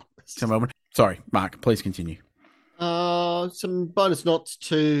to Melbourne. Sorry, Mark, please continue. Some bonus knots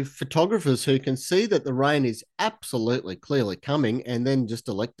to photographers who can see that the rain is absolutely clearly coming and then just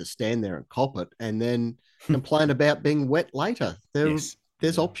elect to stand there and cop it and then complain about being wet later. There's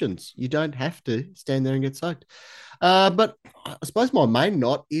options. You don't have to stand there and get soaked. But I suppose my main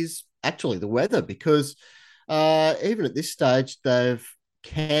knot is actually the weather because even at this stage, they've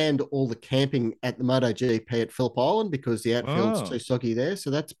canned all the camping at the MotoGP at Phillip Island because the outfield's too soggy there.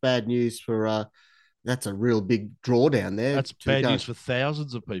 So that's bad news for... that's a real big drawdown there. That's bad news for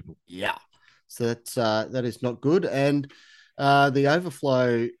thousands of people. Yeah. So that is not good. And the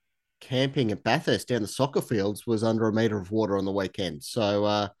overflow camping at Bathurst down the soccer fields was under a metre of water on the weekend.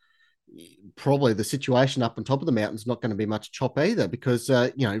 So probably the situation up on top of the mountain is not going to be much chop either because,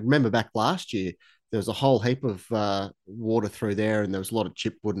 remember back last year, there was a whole heap of water through there and there was a lot of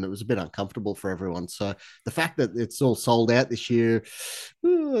chipwood and it was a bit uncomfortable for everyone. So the fact that it's all sold out this year,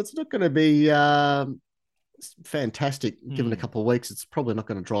 it's not going to be fantastic. Given a couple of weeks, it's probably not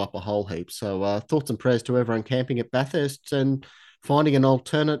going to dry up a whole heap. So thoughts and prayers to everyone camping at Bathurst and finding an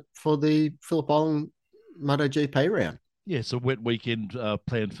alternate for the Phillip Island MotoGP round. Yeah, it's a wet weekend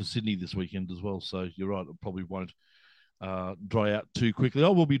planned for Sydney this weekend as well. So you're right, it probably won't dry out too quickly. I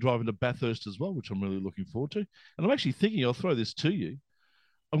will be driving to Bathurst as well, which I'm really looking forward to. And I'm actually thinking, I'll throw this to you.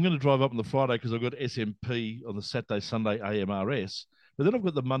 I'm going to drive up on the Friday because I've got SMP on the Saturday, Sunday AMRS. But then I've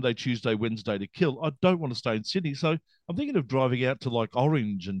got the Monday, Tuesday, Wednesday to kill. I don't want to stay in Sydney. So I'm thinking of driving out to like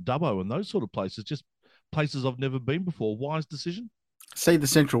Orange and Dubbo and those sort of places, just places I've never been before. Wise decision. See the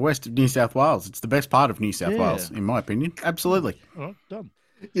central west of New South Wales. It's the best part of New South Wales, in my opinion. Absolutely. All right, done.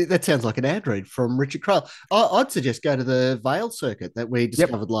 Yeah, that sounds like an ad read from Richard Craill. I'd suggest go to the Vale circuit that we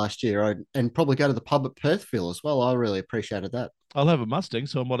discovered last year and probably go to the pub at Perthville as well. I really appreciated that. I'll have a Mustang,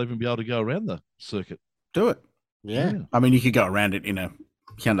 so I might even be able to go around the circuit. Do it. Yeah. I mean, you could go around it in a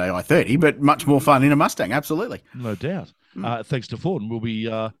Hyundai i30, but much more fun in a Mustang. Absolutely. No doubt. Thanks to Ford. And we'll be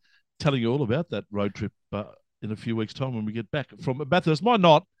telling you all about that road trip in a few weeks' time when we get back from Bathurst. My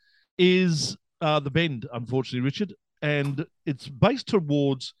knot is the Bend, unfortunately, Richard. And it's based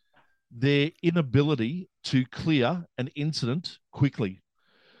towards their inability to clear an incident quickly.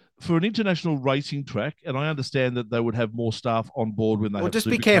 For an international racing track, and I understand that they would have more staff on board when they have just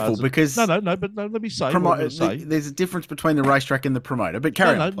be careful because... No, let me say there's a difference between the racetrack and the promoter, but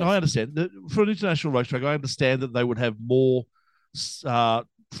carry on. No, I understand. For an international racetrack, I understand that they would have more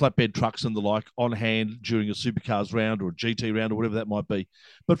flatbed trucks and the like on hand during a supercars round or a GT round or whatever that might be.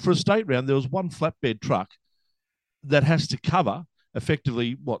 But for a state round, there was one flatbed truck that has to cover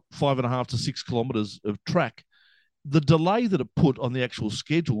effectively, 5.5 to 6 kilometres of track. The delay that it put on the actual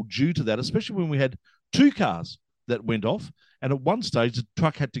schedule due to that, especially when we had 2 cars that went off, and at one stage the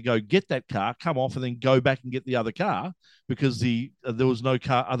truck had to go get that car, come off, and then go back and get the other car because there was no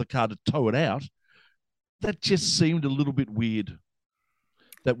other car to tow it out. That just seemed a little bit weird.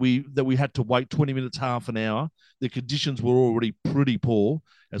 That we had to wait 20 minutes, half an hour. The conditions were already pretty poor,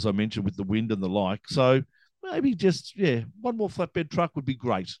 as I mentioned, with the wind and the like. So maybe just one more flatbed truck would be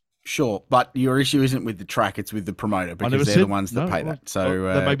great. Sure, but your issue isn't with the track; it's with the promoter because they're the ones that pay that. So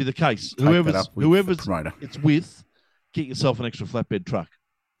that may be the case. Whoever's promoter it's with, get yourself an extra flatbed truck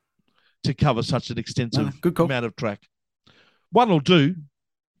to cover such an extensive amount of track. One will do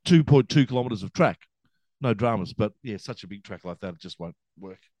 2.2 kilometres of track, no dramas. But such a big track like that, it just won't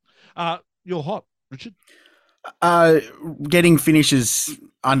work. You're hot, Richard. Getting finishes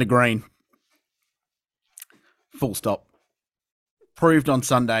under green. Full stop. Proved on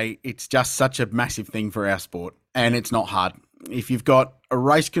Sunday, it's just such a massive thing for our sport, and it's not hard. If you've got a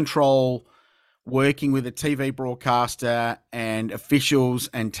race control working with a TV broadcaster and officials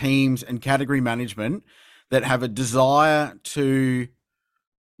and teams and category management that have a desire to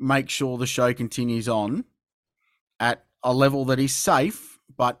make sure the show continues on at a level that is safe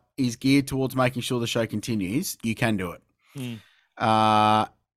but is geared towards making sure the show continues, you can do it.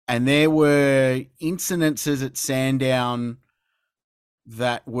 And there were incidences at Sandown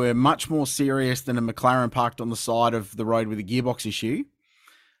that were much more serious than a McLaren parked on the side of the road with a gearbox issue.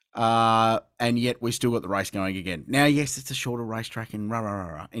 And yet we still got the race going again. Now, yes, it's a shorter racetrack and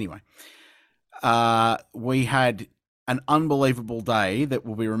Anyway, we had an unbelievable day that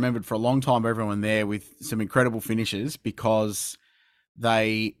will be remembered for a long time by everyone there, with some incredible finishes because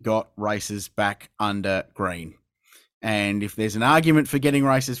they got races back under green. And if there's an argument for getting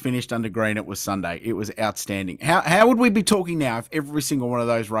races finished under green, it was Sunday. It was outstanding. How would we be talking now if every single one of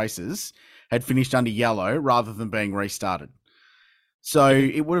those races had finished under yellow rather than being restarted? So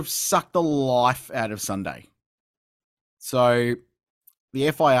it would have sucked the life out of Sunday. So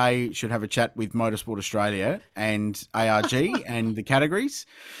the FIA should have a chat with Motorsport Australia and ARG and the categories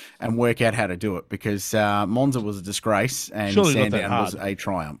and work out how to do it, because Monza was a disgrace and Surely Sandown was a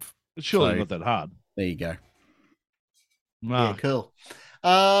triumph. It's surely not that hard. There you go. Yeah, cool.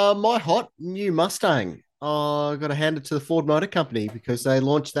 My hot new Mustang. I got to hand it to the Ford Motor Company because they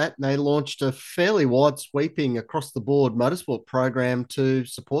launched that, and they launched a fairly wide sweeping across the board motorsport program to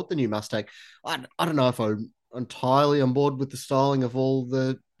support the new Mustang. I don't know if I'm entirely on board with the styling of all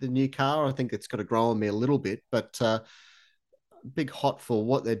the new car. I think it's got to grow on me a little bit, but big hot for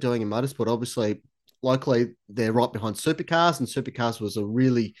what they're doing in motorsport. Obviously, locally, they're right behind supercars, and supercars was a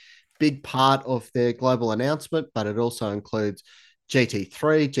really big part of their global announcement, but it also includes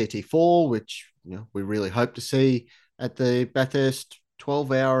GT3, GT4, which we really hope to see at the Bathurst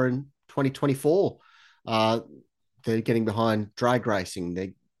 12-hour in 2024. They're getting behind drag racing.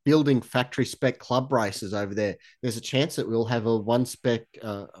 They're building factory spec club races over there. There's a chance that we'll have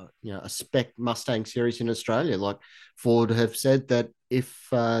a spec Mustang series in Australia. Like Ford have said that if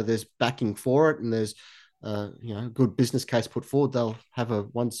there's backing for it and there's a good business case put forward, they'll have a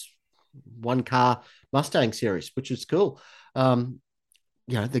one car Mustang series, which is cool.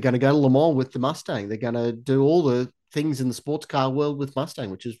 They're going to go to Le Mans with the Mustang. They're going to do all the things in the sports car world with Mustang,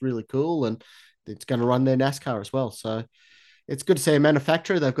 which is really cool. And it's going to run their NASCAR as well. So it's good to see a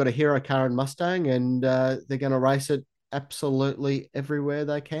manufacturer. They've got a hero car in Mustang, and they're going to race it absolutely everywhere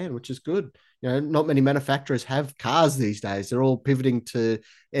they can, which is good. Not many manufacturers have cars these days. They're all pivoting to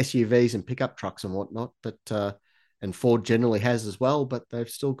SUVs and pickup trucks and whatnot. But and Ford generally has as well, but they've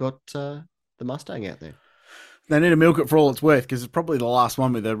still got the Mustang out there. They need to milk it for all it's worth because it's probably the last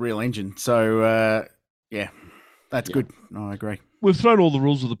one with a real engine. So, that's good. No, I agree. We've thrown all the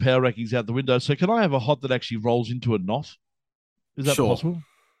rules of the power rankings out the window. So can I have a hot that actually rolls into a knot? Is that possible?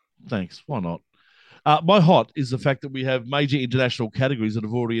 Thanks. Why not? My hot is the fact that we have major international categories that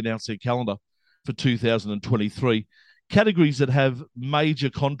have already announced their calendar for 2023. Categories that have major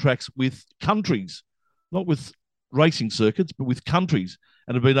contracts with countries, not with racing circuits, but with countries,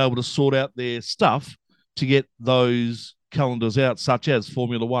 and have been able to sort out their stuff to get those calendars out, such as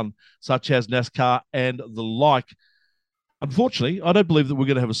Formula One, such as NASCAR, and the like. Unfortunately, I don't believe that we're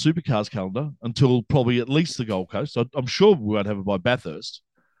going to have a supercars calendar until probably at least the Gold Coast. I'm sure we won't have it by Bathurst.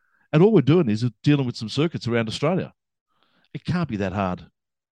 And all we're doing is dealing with some circuits around Australia. It can't be that hard.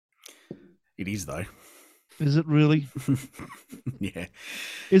 It is, though. Is it really? Yeah.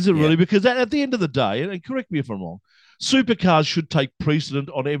 Is it Yeah. really? Because at the end of the day, and correct me if I'm wrong, supercars should take precedent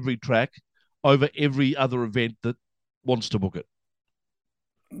on every track over every other event that wants to book it.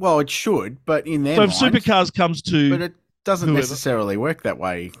 Well, it should, but in their So if mind, supercars comes to, but it doesn't whoever. necessarily work that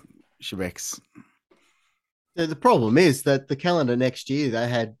way, Shebex. The problem is that the calendar next year, they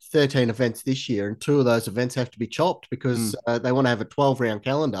had 13 events this year, and 2 of those events have to be chopped because they want to have a 12-round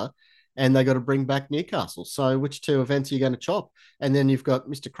calendar, and they got to bring back Newcastle. So which 2 events are you going to chop? And then you've got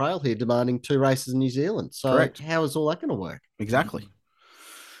Mr. Crail here demanding 2 races in New Zealand. So Correct. how is all that going to work? Exactly.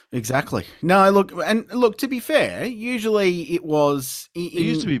 No, look. To be fair, usually it was. It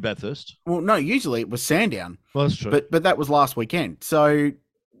used to be Bathurst. Well, no, usually it was Sandown. Well, that's true. But that was last weekend, so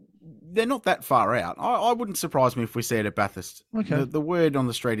they're not that far out. I wouldn't surprise me if we see it at Bathurst. Okay. The word on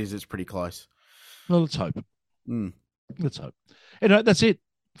the street is it's pretty close. Well, let's hope. Mm. Let's hope. Anyway, that's it.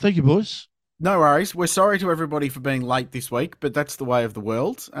 Thank you, boys. No worries. We're sorry to everybody for being late this week, but that's the way of the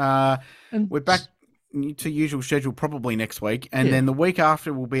world. And We're back to usual schedule probably next week, and Yeah. then the week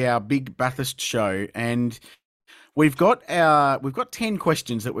after will be our big Bathurst show, and we've got 10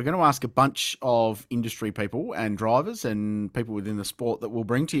 questions that we're going to ask a bunch of industry people and drivers and people within the sport that we'll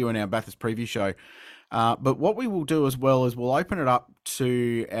bring to you in our Bathurst preview show. But what we will do as well is we'll open it up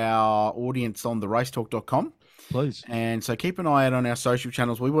to our audience on the racetalk.com. Please. And so keep an eye out on our social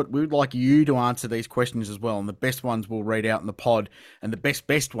channels. We would like you to answer these questions as well. And the best ones we'll read out in the pod, and the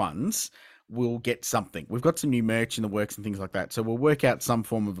best ones will get something. We've got some new merch in the works and things like that. So we'll work out some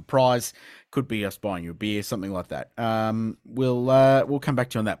form of a prize. Could be us buying you a beer, something like that. We'll come back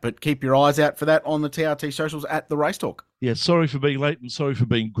to you on that. But keep your eyes out for that on the TRT socials at the Race Talk. Yeah, sorry for being late and sorry for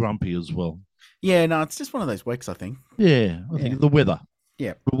being grumpy as well. Yeah, no, it's just one of those weeks, I think. Yeah, I think the weather.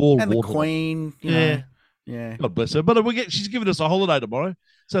 Yeah. The war, And the water. Queen, you Yeah. know. Yeah. God bless her. But she's giving us a holiday tomorrow,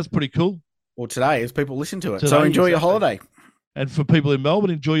 so that's pretty cool. Or today, as people listen to it. Today, So enjoy your exactly. holiday. And for people in Melbourne,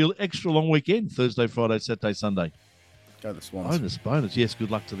 enjoy your extra long weekend, Thursday, Friday, Saturday, Sunday. Go the Swans. Bonus. Yes,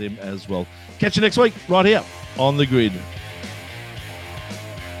 good luck to them as well. Catch you next week, right here on The Grid.